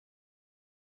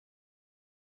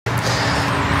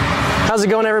How's it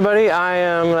going, everybody? I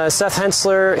am Seth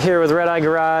Hensler here with Red Eye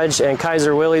Garage and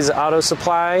Kaiser Willys Auto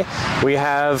Supply. We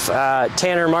have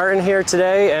Tanner Martin here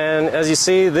today, and as you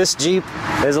see, this Jeep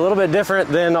is a little bit different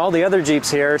than all the other Jeeps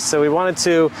here, so we wanted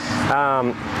to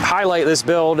highlight this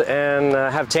build and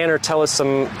have Tanner tell us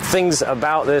some things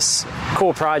about this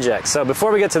cool project. So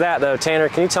before we get to that, though, Tanner,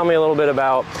 can you tell me a little bit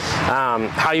about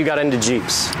how you got into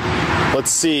Jeeps?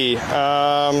 Let's see,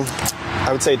 I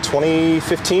would say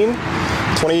 2015,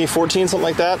 2014, something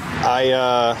like that.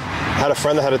 I had a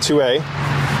friend that had a 2A,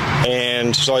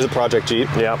 and she's always a project Jeep.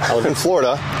 Yeah. I live in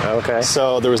Florida. Okay.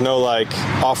 So there was no like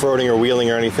off-roading or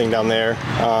wheeling or anything down there.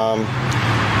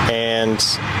 And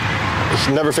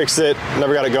never fixed it,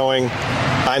 never got it going.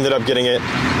 I ended up getting it.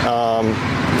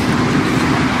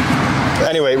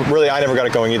 Anyway, really, I never got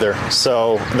it going either.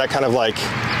 So that kind of like,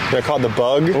 I call it the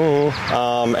bug.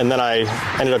 Mm-hmm. And then I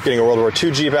ended up getting a World War II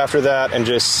Jeep after that, and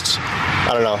just,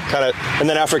 I don't know, kind of, and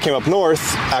then after it came up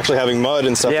north, actually having mud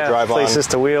and stuff to drive on. Places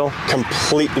to wheel.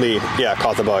 Completely,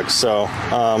 caught the bug. So,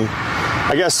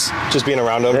 I guess just being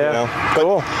around them, you know. But,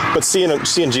 cool. But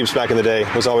seeing Jeeps back in the day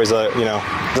was always a, you know.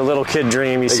 The little kid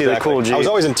dream, you see the cool Jeep. I was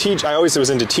always in I always was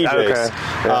into TJs. Okay.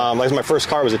 Yeah. Like my first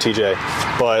car was a TJ,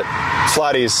 but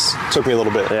Flatties took me a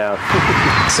little bit. Yeah.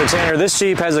 So Tanner, this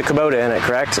Jeep has a Kubota in it,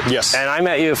 correct? Yes. And I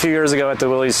met you a few years ago at the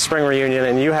Willys Spring Reunion,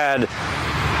 and you had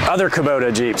other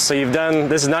Kubota Jeeps. So you've done,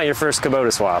 this is not your first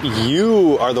Kubota swap.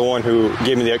 You are the one who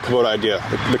gave me the Kubota idea,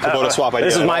 the Kubota swap idea.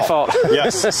 This is my fault.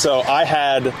 Yes. So I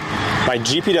had my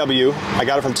GPW. I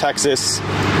got it from Texas.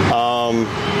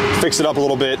 Fixed it up a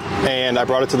little bit, and I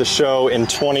brought it to the show in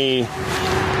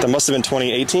that must have been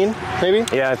 2018, maybe?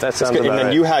 Yeah, that sounds about And then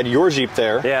right. you had your Jeep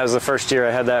there. Yeah, it was the first year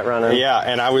I had that running. Yeah,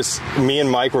 and me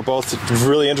and Mike were both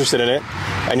really interested in it,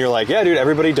 and you're like, yeah, dude,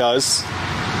 everybody does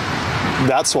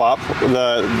that swap,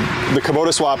 the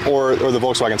Kabota swap or the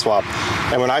Volkswagen swap.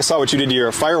 And when I saw what you did to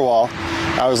your firewall,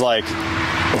 I was like,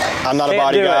 I'm not a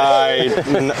body guy,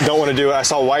 don't want to do it. I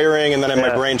saw wiring, and then in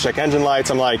my brain, check engine lights.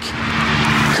 I'm like,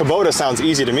 Kabota sounds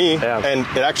easy to me, and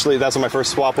it actually, that's what my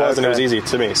first swap was, and it was easy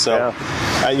to me. So,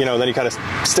 you know, then you kind of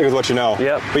stick with what you know.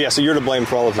 Yep. But yeah, so you're to blame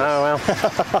for all of this. Oh, well, I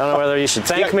don't know whether you should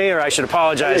thank me or I should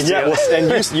apologize to you. Well, and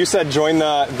you said join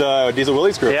the Diesel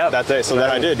Willys group that day, so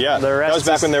then I did, The rest that was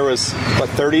back when there was, what,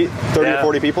 30 or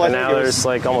 40 people, I think? And now there's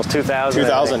like almost 2,000.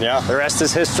 2,000, yeah. The rest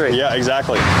is history. Yeah,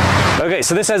 exactly. Okay,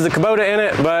 so this has the Kubota in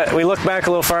it, but we look back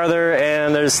a little farther,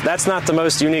 and that's not the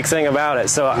most unique thing about it.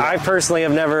 So I personally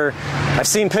have I've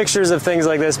seen pictures of things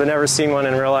like this, but never seen one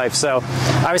in real life. So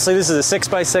obviously this is a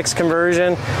 6x6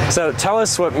 conversion. So tell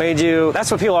us what made you,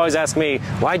 that's what people always ask me,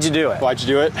 why'd you do it? Why'd you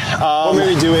do it? What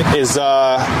made me do it is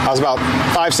I was about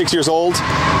 5-6 years old,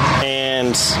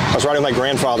 and I was riding with my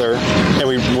grandfather, and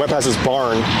we went past this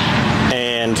barn,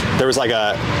 and there was like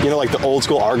like the old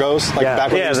school Argos, like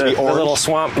back when it used to be orange. The little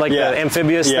swamp, like the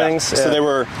amphibious things. So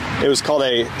it was called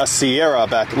a Sierra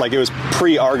back, like it was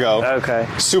pre-Argo. Okay.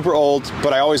 Super old,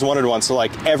 but I always wanted one. So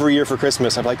like every year for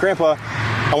Christmas, I'd be like, Grandpa,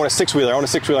 I want a six-wheeler, I want a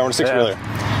six-wheeler, I want a six-wheeler.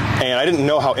 And I didn't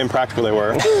know how impractical they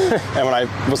were. And when I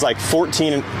was like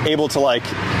 14 and able to like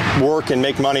work and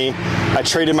make money, I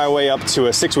traded my way up to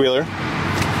a six-wheeler.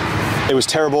 It was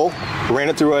terrible. Ran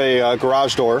it through a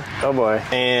garage door. Oh boy.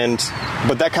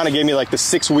 But that kind of gave me like the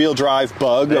six-wheel drive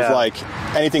bug of like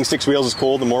anything six wheels is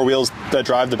cool. The more wheels that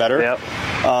drive, the better. Yep.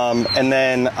 And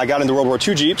then I got into World War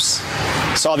II Jeeps,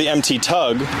 saw the MT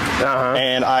Tug,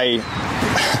 and I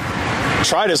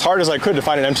tried as hard as I could to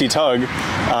find an MT Tug,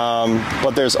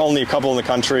 but there's only a couple in the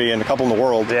country and a couple in the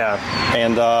world. Yeah.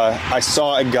 And I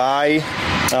saw a guy,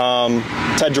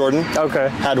 Ted Jordan,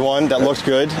 had one that looked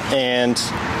good, and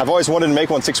I've always wanted to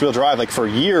make one six-wheel drive, like for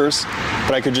years,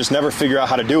 but I could just never figure out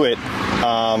how to do it.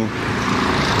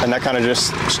 And that kind of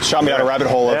just shot me down a rabbit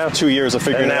hole of 2 years of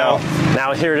figuring it out.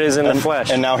 Now here it is in the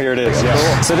flesh. And now here it is. Yeah.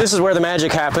 Cool. So this is where the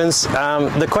magic happens.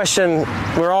 The question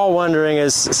we're all wondering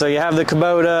is, so you have the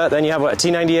Kubota, then you have what,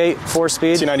 T98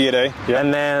 4-speed? T98A, yeah.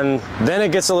 And then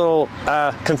it gets a little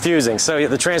confusing. So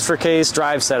the transfer case,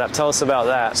 drive setup, tell us about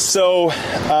that. So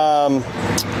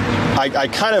I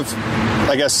kind of,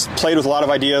 I guess, played with a lot of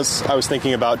ideas. I was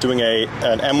thinking about doing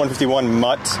an M151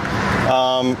 Mutt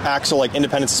axle, like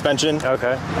independent suspension.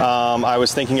 Okay. I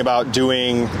was thinking about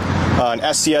doing an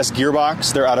SCS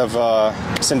gearbox. They're out of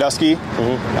Sandusky,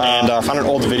 and found an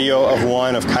old video of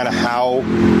one of kind of how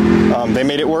they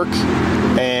made it work.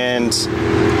 And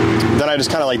then I just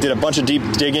kind of like did a bunch of deep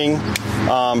digging,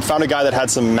 found a guy that had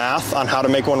some math on how to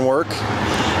make one work,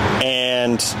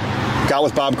 and got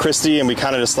with Bob Christie, and we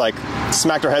kind of just like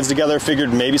smacked our heads together,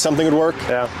 figured maybe something would work.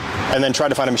 Yeah. And then tried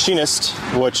to find a machinist,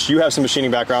 which you have some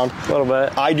machining background. A little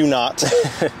bit. I do not.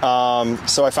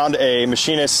 So I found a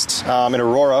machinist in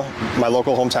Aurora, my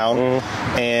local hometown,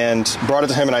 and brought it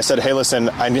to him, and I said, hey, listen,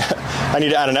 I need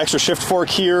to add an extra shift fork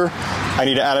here. I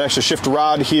need to add an extra shift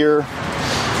rod here.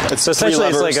 So essentially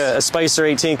it's like a Spicer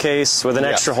 18 case with an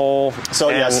extra hole. So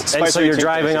and so you're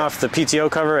driving off the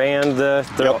PTO cover and the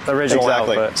original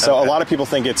output. So a lot of people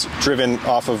think it's driven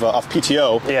off of off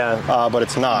PTO, but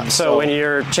it's not. So when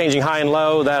you're changing high and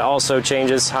low, that also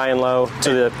changes high and low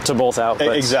to both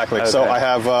outputs. Exactly. Okay. So I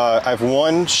have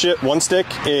one stick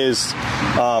is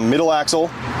middle axle.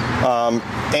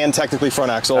 And technically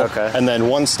front axle, and then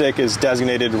one stick is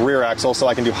designated rear axle, so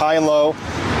I can do high and low,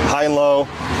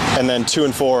 and then 2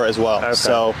 and 4 as well. Okay.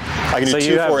 So I can do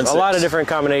 2, 4, and 6. A lot of different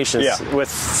combinations with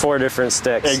 4 different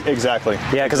sticks. Exactly.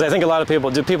 Yeah, because I think a lot of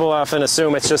people often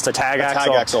assume it's just a tag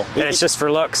axle, and it's just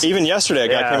for looks. Even yesterday, a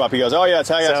guy came up, he goes, "Oh yeah,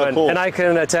 tag axle, cool." And I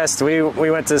can attest. We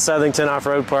went to Southington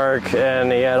Off-Road Park,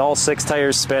 and he had all 6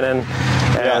 tires spinning.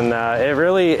 And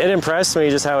it impressed me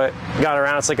just how it got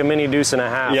around. It's like a mini deuce and a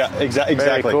half. Yeah, exactly.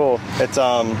 Very cool. It's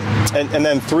and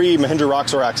then 3 Mahindra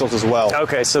Roxor axles as well.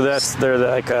 Okay, so they're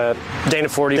like a Dana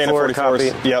 44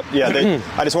 copy. Yep. Yeah.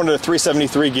 I just wanted a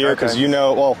 373 gear because you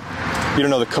don't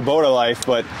know the Kubota life,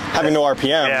 but having no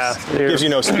RPMs gives you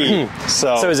no speed.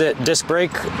 So is it disc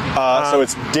brake? So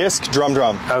it's disc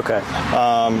drum. Okay.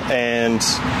 And.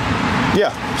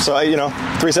 Yeah, so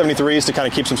 373s to kind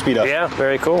of keep some speed up. Yeah,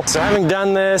 very cool. So having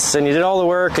done this, and you did all the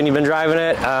work, and you've been driving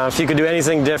it, if you could do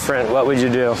anything different, what would you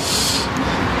do?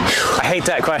 I hate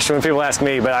that question when people ask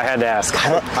me, but I had to ask.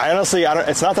 I honestly,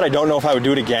 it's not that I don't know if I would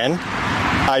do it again.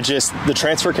 The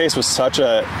transfer case was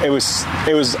it was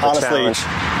honestly, challenge.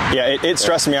 it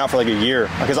stressed me out for like a year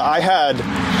because I had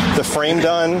the frame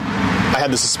done. I had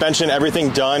the suspension, everything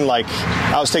done. Like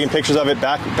I was taking pictures of it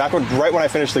right when I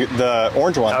finished the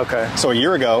orange one. Okay. So a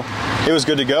year ago, it was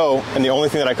good to go, and the only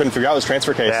thing that I couldn't figure out was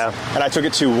transfer case. Yeah. And I took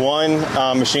it to one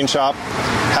machine shop,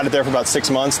 had it there for about 6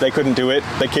 months. They couldn't do it.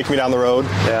 They kicked me down the road.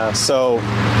 Yeah. So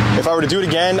if I were to do it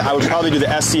again, I would probably do the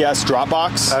SCS drop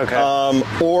box. Okay.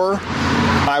 Or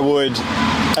I would.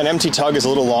 An MT tug is a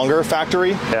little longer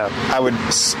factory. Yeah. I would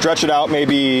stretch it out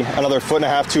maybe another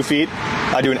 1.5 to 2 feet.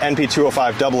 I do an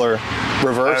NP205 doubler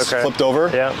reverse, flipped over,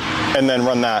 and then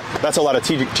run that. That's a lot of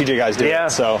TJ guys do. Yeah.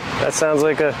 So that sounds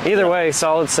like either way,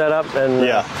 solid setup. And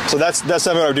so that's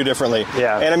something I would do differently.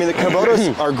 Yeah. And I mean the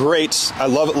Kubotas are great. I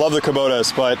love the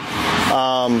Kubotas, but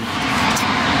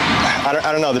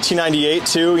I don't know, the T98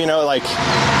 too. Like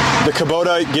the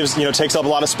Kabota takes up a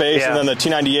lot of space, and then the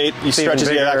T98 stretches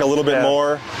it back a little bit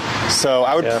more. So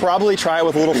I would probably try it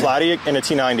with a little flatty and a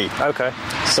T90. Okay.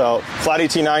 So flatty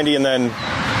T90 and then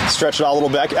stretch it out a little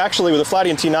bit. Actually, with a flatty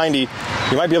and T90,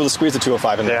 you might be able to squeeze the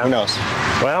 205 in there. Who knows?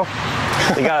 Well,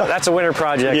 that's a winter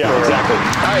project. Yeah, exactly.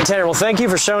 All right, Tanner, well, thank you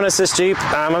for showing us this Jeep.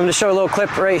 I'm going to show a little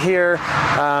clip right here.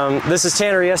 This is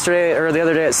Tanner yesterday, or the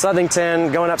other day at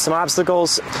Southington, going up some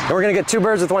obstacles. And we're going to get 2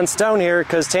 birds with 1 stone here,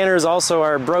 because Tanner is also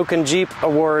our Broken Jeep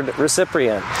Award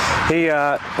recipient.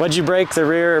 What'd you break? The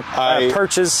rear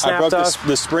perches snapped off? I broke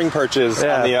the spring perches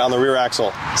on the rear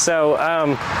axle. So,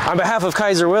 on behalf of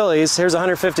Kaiser Willys, here's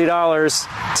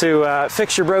 $150 to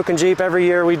fix your broken Jeep. Every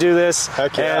year we do this.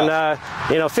 Heck yeah.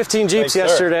 And, 15 Jeeps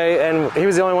yesterday, and he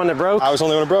was the only one that broke. I was the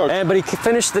only one that broke. But he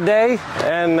finished the day,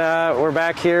 and we're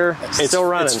back here still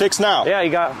running. It's fixed now. Yeah, he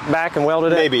got back and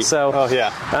welded it. Maybe. So, we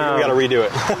got to redo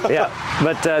it. Yeah,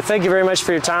 but thank you very much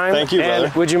for your time. Thank you, brother.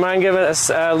 And would you mind giving us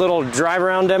a little drive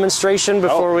around demonstration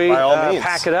before we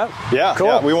pack it up? Yeah, cool.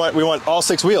 Yeah, we want all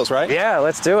 6 wheels, right? Yeah,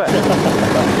 let's do it.